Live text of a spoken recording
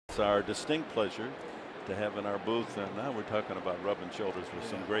It's our distinct pleasure to have in our booth, and now we're talking about rubbing shoulders with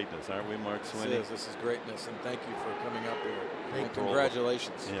some greatness, aren't we, Mark Sweeney? This is greatness, and thank you for coming up here. Thank you.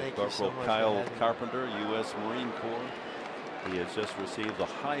 Congratulations. Yeah, Thank you so Corporal much Kyle Carpenter, U.S. Marine Corps. He has just received the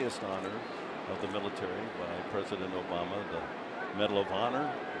highest honor of the military by President Obama, the Medal of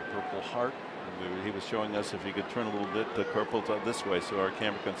Honor, the Purple Heart. And he was showing us, if you could turn a little bit, the Corporal this way so our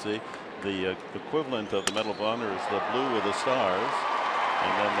camera can see. The equivalent of the Medal of Honor is the blue with the stars,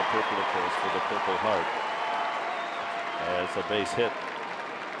 and then the purple, of course, for the Purple Heart. As a base hit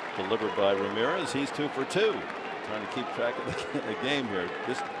delivered by Ramirez, he's 2 for 2. Trying to keep track of the game here.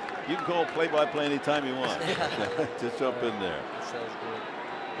 Just you can call play-by-play anytime you want. Just jump in there. That sounds good.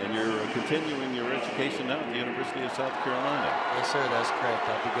 And you're continuing your education now at the University of South Carolina. Yes, sir. That's correct.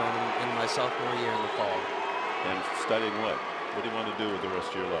 I'll be going in my sophomore year in the fall. And studying what? What do you want to do with the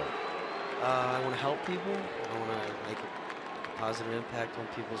rest of your life? I want to help people. I want to make a positive impact on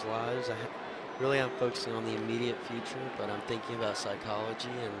people's lives. Really, I'm focusing on the immediate future, but I'm thinking about psychology,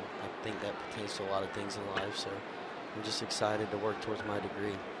 and I think that pertains to a lot of things in life. So I'm just excited to work towards my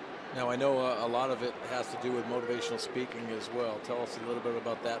degree. Now, I know a lot of it has to do with motivational speaking as well. Tell us a little bit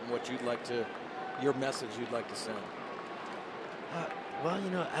about that and what you'd like to, your message you'd like to send. Well, you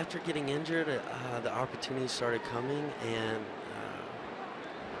know, after getting injured, the opportunities started coming, and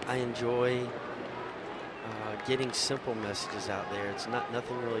I enjoy getting simple messages out there. It's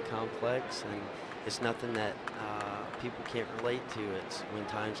nothing really complex, and it's nothing that people can't relate to. It's when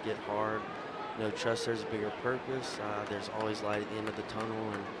times get hard, trust there's a bigger purpose. There's always light at the end of the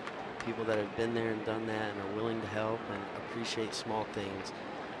tunnel, and people that have been there and done that and are willing to help and appreciate small things,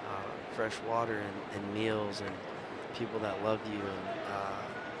 fresh water and meals, and people that love you,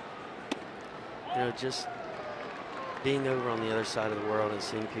 and just being over on the other side of the world and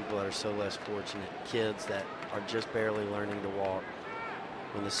seeing people that are so less fortunate, kids that are just barely learning to walk.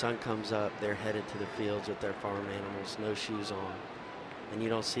 When the sun comes up, they're headed to the fields with their farm animals, no shoes on, and you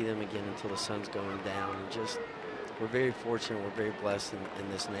don't see them again until the sun's going down. And we're very fortunate, we're very blessed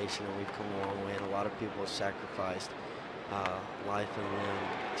in this nation, and we've come a long way, and a lot of people have sacrificed life and limb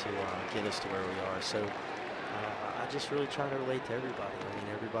to get us to where we are. So I just really try to relate to everybody. I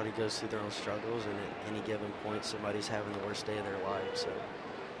mean, everybody goes through their own struggles, and at any given point, somebody's having the worst day of their life. So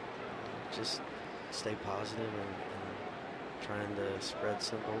just stay positive and trying to spread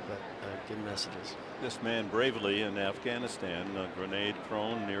simple but good messages. This man bravely in Afghanistan, a grenade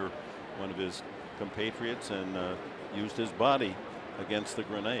thrown near one of his compatriots, and used his body against the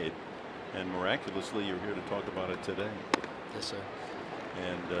grenade. And miraculously, you're here to talk about it today. Yes, sir.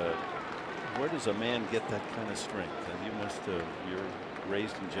 And where does a man get that kind of strength? And you must you're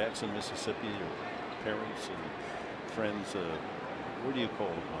raised in Jackson, Mississippi. Your parents and friends, where do you call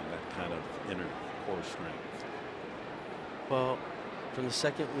upon that kind of inner core strength? Well, from the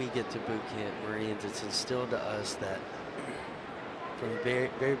second we get to boot camp, Marines, it's instilled to us that from the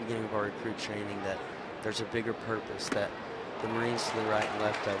very beginning of our recruit training that there's a bigger purpose, that the Marines to the right and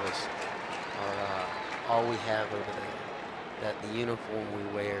left of us are all we have over there, that the uniform we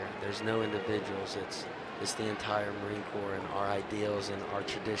wear, there's no individuals, it's the entire Marine Corps and our ideals and our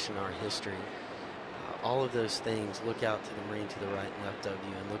tradition, our history. All of those things, look out to the Marine to the right and left of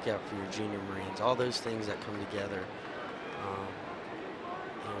you, and look out for your junior Marines, all those things that come together.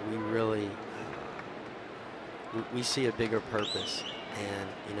 We really we see a bigger purpose, and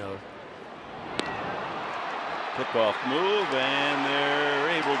kickoff move, and they're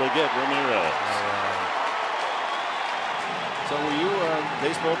able to get Ramirez. So were you a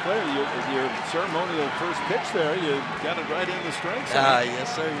baseball player? Your ceremonial first pitch there, you got it right in the strike zone.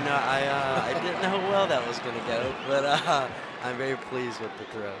 Yes, sir. I didn't know how well that was going to go, but I'm very pleased with the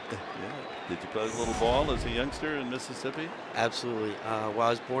throw. Yeah. Did you play a little ball as a youngster in Mississippi? Absolutely. Well, I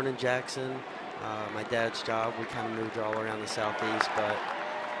was born in Jackson. My dad's job, we kind of moved all around the southeast, but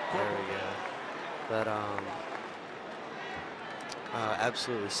there we go. But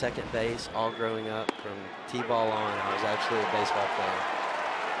absolutely, second base, all growing up from T-ball on. I was absolutely a baseball player.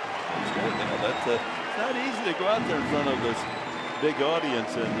 That's good. That's not easy to go out there in front of this big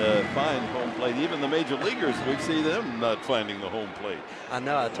audience and find home plate. Even the major leaguers, we see them not finding the home plate. I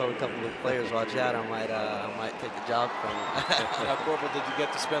know. I told a couple of players, watch out, I might take the job from you. Now, Corporal, did you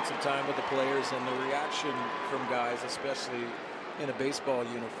get to spend some time with the players, and the reaction from guys, especially in a baseball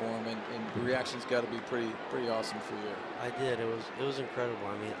uniform, and the reaction's got to be pretty awesome for you? I did. It was incredible.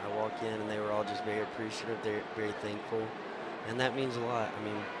 I mean, I walk in and they were all just very appreciative. They're very thankful, and that means a lot. I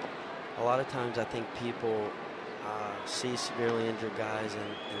mean, a lot of times I think people see severely injured guys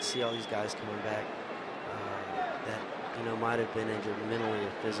and see all these guys coming back that might have been injured mentally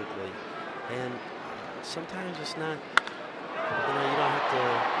or physically, and sometimes it's not you don't have to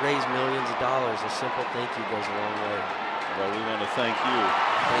raise millions of dollars. A simple thank you goes a long way. Well, we want to thank you.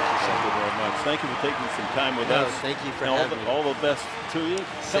 Thank you so very much. Thank you for taking some time with us. Thank you for and having me. all the best to you.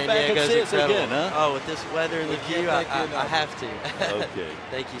 San Come back and Diego's see us incredible. again, huh? Oh, with this weather and the view, I have to. Okay.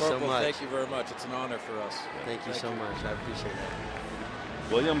 Thank you Corporal, so much. thank you very much. It's an honor for us. Thank you so much. I appreciate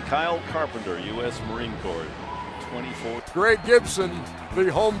that. William Kyle Carpenter, U.S. Marine Corps, 24. Greg Gibson, the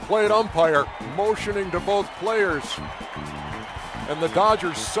home plate umpire, motioning to both players. And the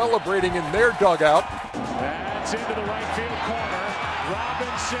Dodgers celebrating in their dugout. That's into the right field corner.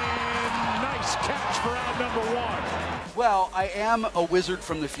 Robinson, nice catch for out number 1. Well, I am a wizard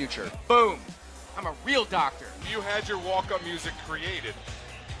from the future. Boom. I'm a real doctor. If you had your walk-up music created,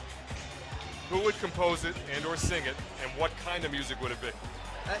 who would compose it and or sing it, and what kind of music would it be?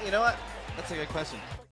 You know what? That's a good question.